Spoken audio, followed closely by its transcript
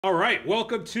All right,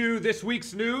 welcome to this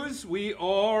week's news. We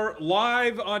are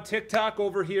live on TikTok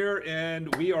over here,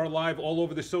 and we are live all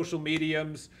over the social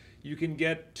mediums. You can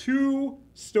get 2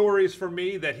 stories from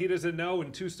me that he doesn't know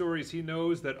and 2 stories he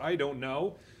knows that I don't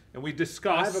know. And we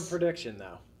discuss. I have a prediction,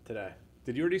 though, today.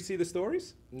 Did you already see the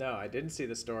stories? No, I didn't see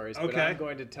the stories, but Okay. I'm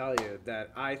going to tell you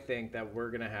that I think that we're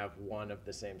going to have one of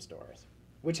the same stories,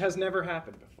 which has never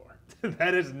happened before.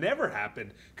 That has never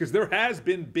happened, because there has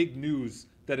been big news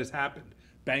that has happened.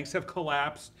 Banks have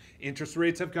collapsed, interest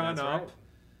rates have gone That's up. right.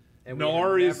 And we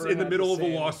NAR have is never in the had middle of a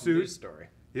same lawsuit. news story.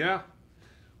 Yeah.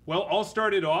 Well, I'll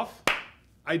start it off.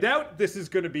 I doubt this is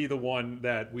going to be the one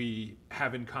that we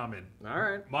have in common. All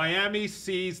right. Miami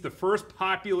sees the first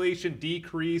population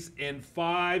decrease in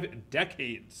 5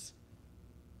 decades.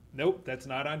 Nope, that's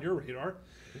not on your radar.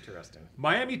 Interesting.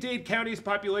 Miami-Dade County's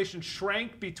population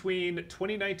shrank between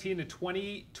 2019 and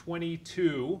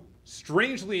 2022,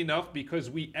 strangely enough, because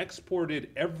we exported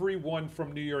everyone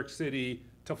from New York City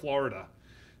to Florida.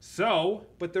 So,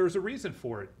 but there's a reason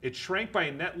for it. It shrank by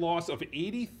a net loss of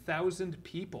 80,000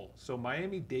 people. So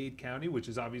Miami-Dade County, which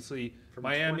is obviously From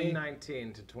Miami.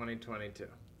 2019 to 2022.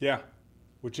 Yeah,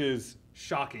 which is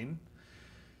shocking.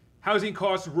 Housing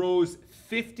costs rose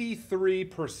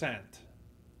 53%.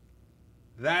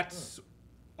 That's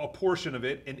a portion of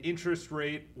it. And interest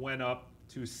rate went up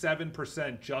to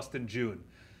 7% just in June.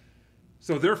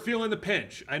 So they're feeling the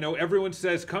pinch. I know everyone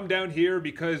says come down here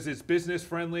because it's business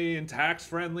friendly and tax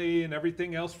friendly and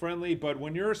everything else friendly. But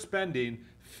when you're spending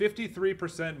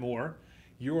 53% more,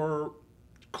 your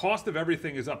cost of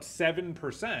everything is up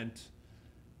 7%.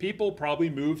 People probably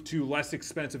move to less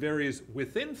expensive areas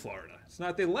within Florida. It's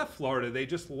not they left Florida, they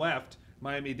just left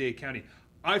Miami-Dade County.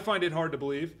 I find it hard to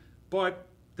believe, but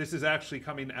this is actually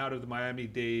coming out of the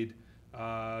Miami-Dade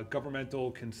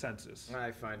governmental consensus.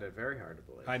 I find it very hard to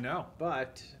believe. I know.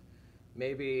 But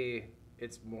maybe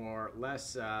it's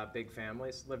less big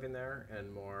families living there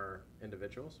and more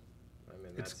individuals. I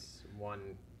mean, that's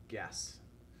one guess.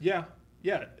 Yeah.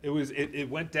 It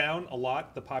went down a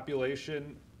lot, the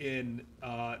population in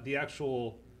the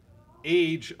actual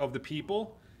age of the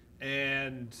people.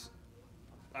 And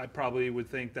I probably would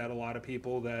think that a lot of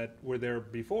people that were there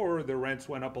before, their rents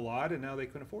went up a lot and now they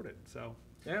couldn't afford it. So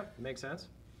Yeah, makes sense.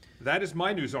 that is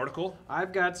my news article.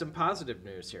 I've got some positive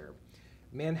news here.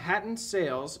 Manhattan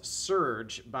sales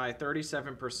surge by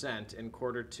 37% in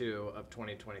Q2 of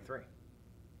 2023.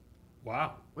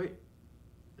 Wow. Wait,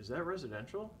 is that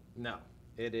residential? No,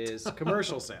 it is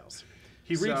commercial sales.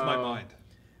 He reads my mind.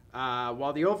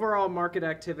 While the overall market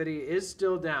activity is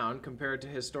still down compared to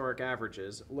historic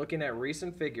averages, looking at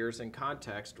recent figures and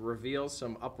context reveals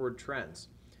some upward trends.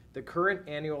 The current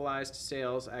annualized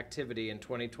sales activity in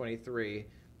 2023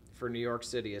 for New York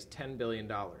City is $10 billion,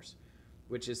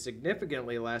 which is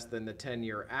significantly less than the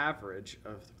 10-year average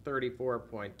of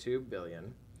 $34.2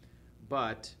 billion,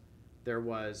 but there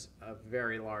was a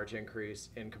very large increase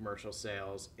in commercial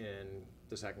sales in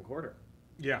the second quarter.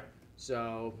 Yeah.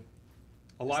 So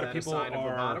A lot of people sign of a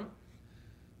are. bottom?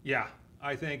 Yeah,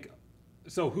 I think.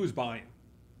 So who's buying?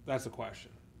 That's the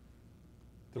question.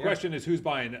 The Yeah. question is who's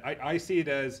buying. I see it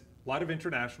as a lot of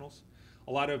internationals.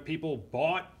 A lot of people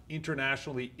bought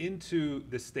internationally into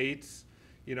the States.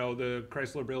 You know, the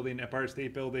Chrysler Building, Empire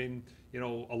State Building. You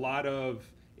know, a lot of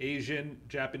Asian,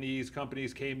 Japanese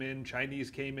companies came in,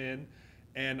 Chinese came in,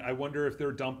 and I wonder if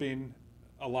they're dumping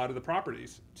a lot of the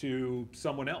properties to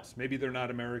someone else. Maybe they're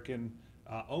not American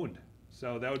owned.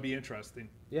 So that would be interesting.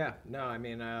 Yeah, no, I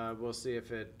mean, we'll see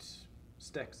if it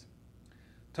sticks.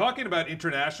 Talking about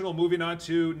international, moving on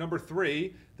to number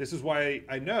 3. This is why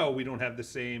I know we don't have the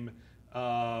same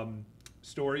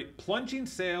story. Plunging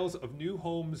sales of new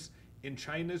homes in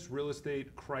China's real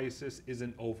estate crisis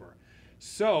isn't over.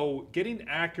 So getting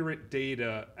accurate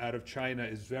data out of China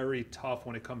is very tough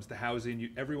when it comes to housing.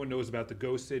 Everyone knows about the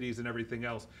ghost cities and everything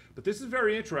else. But this is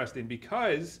very interesting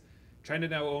because China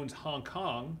now owns Hong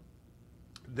Kong.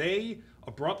 They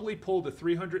abruptly pulled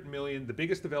the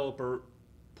biggest developer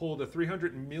pulled a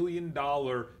 $300 million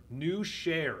new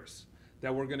shares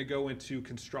that were going to go into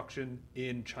construction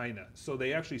in China. So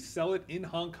they actually sell it in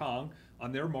Hong Kong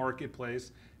on their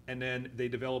marketplace, and then they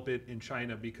develop it in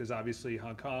China because obviously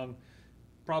Hong Kong,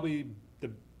 probably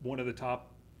one of the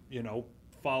top,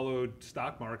 followed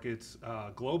stock markets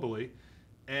globally.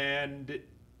 And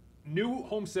new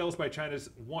home sales by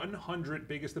China's 100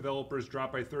 biggest developers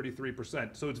dropped by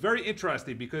 33%. So it's very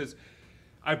interesting because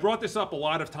I brought this up a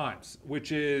lot of times,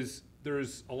 which is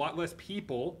there's a lot less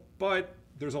people, but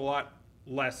there's a lot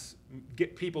less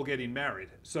people getting married.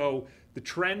 So the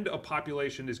trend of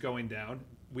population is going down.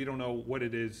 we don't know what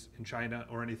it is in China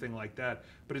or anything like that.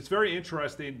 But it's very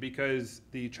interesting because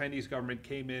the Chinese government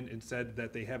came in and said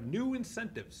that they have new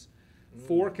incentives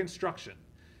for construction.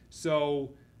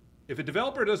 So if a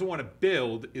developer doesn't want to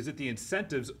build, is it the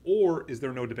incentives or is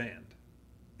there no demand?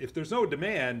 If there's no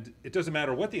demand, it doesn't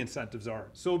matter what the incentives are.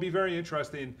 So it'll be very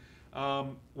interesting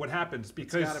what happens,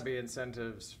 because It's got to be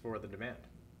incentives for the demand.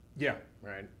 Yeah,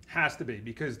 Right. has to be,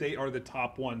 because they are the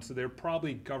top one. So they're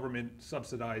probably government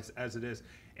subsidized as it is.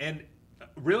 And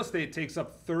real estate takes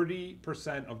up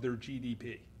 30% of their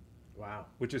GDP, Wow.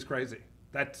 which is crazy.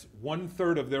 That's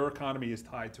 1/3 of their economy is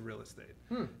tied to real estate.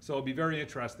 So it'll be very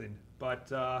interesting.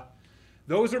 But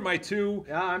those are my two.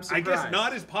 Yeah, I'm I guess surprised.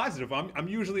 not as positive. I'm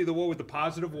usually the one with the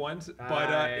positive ones,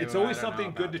 but it's I always don't know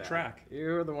something good about to that. track.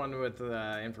 You're the one with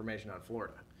the information on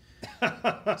Florida.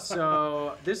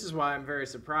 So this is why I'm very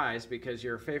surprised, because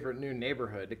your favorite new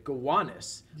neighborhood,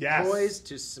 Gowanus, Yes. poised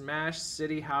to smash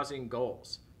city housing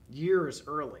goals years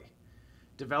early.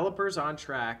 Developers on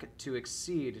track to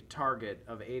exceed target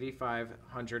of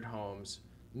 8,500 homes,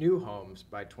 new homes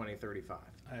by 2035.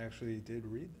 I actually did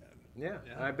read that. Yeah,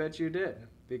 Yeah. I bet you did,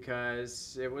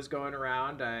 because it was going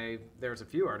around. There's a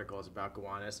few articles about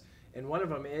Gowanus, and one of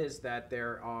them is that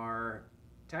there are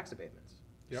tax abatements.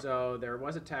 Yep. So there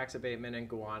was a tax abatement in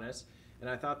Gowanus, and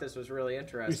I thought this was really We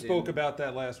interesting. spoke about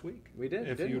that last week. We did,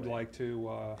 If didn't you'd we? like to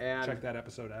And- check that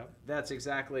episode out. That's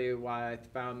exactly why I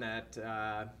found that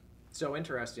so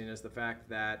interesting, is the fact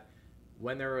that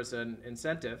when there was an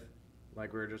incentive,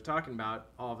 like we were just talking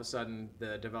about, all of a sudden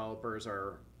the developers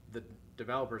are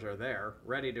there,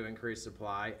 ready to increase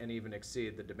supply and even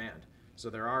exceed the demand. So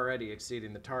they're already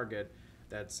exceeding the target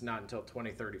that's not until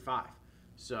 2035.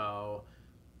 So,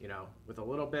 with a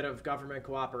little bit of government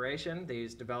cooperation,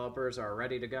 these developers are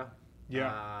ready to go.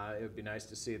 Yeah. It would be nice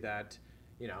to see that,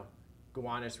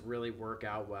 Gowanus really work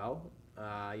out well.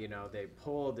 They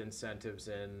pulled incentives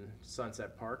in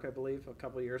Sunset Park, I believe, a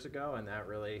couple years ago, and that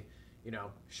really,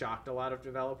 shocked a lot of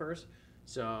developers.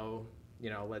 So,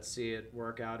 let's see it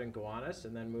work out in Gowanus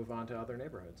and then move on to other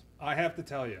neighborhoods. I have to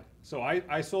tell you. So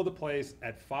I sold a place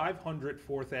at 500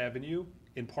 4th Avenue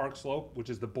in Park Slope, which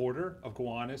is the border of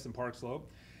Gowanus and Park Slope,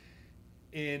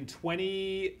 in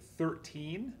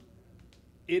 2013.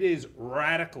 It is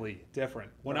radically different.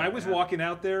 When I was walking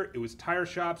out there, it was tire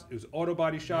shops, it was auto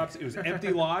body shops, it was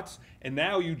empty lots, and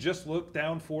now you just look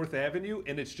down 4th Avenue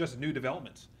and it's just new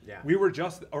developments. Yeah.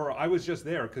 I was just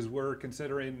there because we're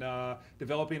considering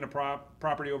developing a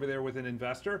property over there with an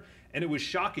investor, and it was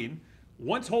shocking.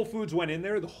 Once Whole Foods went in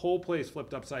there, the whole place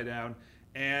flipped upside down.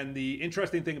 And the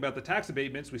interesting thing about the tax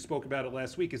abatements, we spoke about it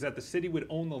last week, is that the city would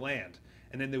own the land,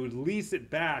 and then they would lease it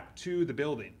back to the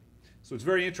building. So it's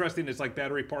very interesting. It's like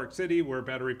Battery Park City, where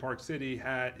Battery Park City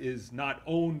is not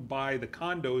owned by the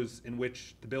condos in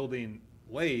which the building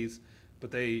lays,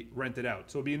 but they rent it out.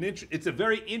 So it's a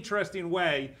very interesting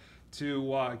way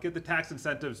to get the tax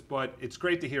incentives, but it's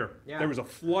great to hear. Yeah. There was a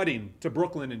flooding to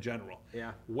Brooklyn in general.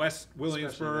 Yeah. West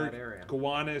Williamsburg, that area.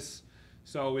 Gowanus.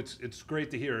 So it's great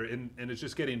to hear, and it's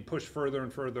just getting pushed further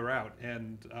and further out,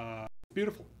 and it's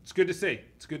beautiful. It's good to see.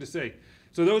 It's good to see.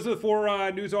 So those are the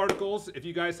 4 news articles. If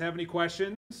you guys have any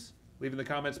questions, leave in the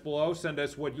comments below. Send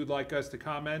us what you'd like us to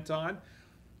comment on.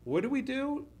 What do we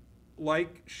do?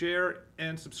 Like, share,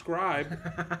 and subscribe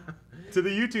to the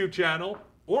YouTube channel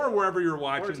or wherever you're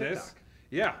watching this. TikTok.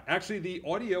 Yeah, actually the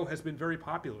audio has been very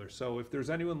popular. So if there's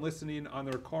anyone listening on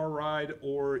their car ride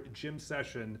or gym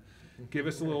session, give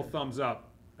us a little thumbs up.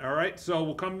 All right, so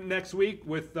we'll come next week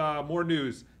with more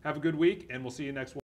news. Have a good week, and we'll see you next week.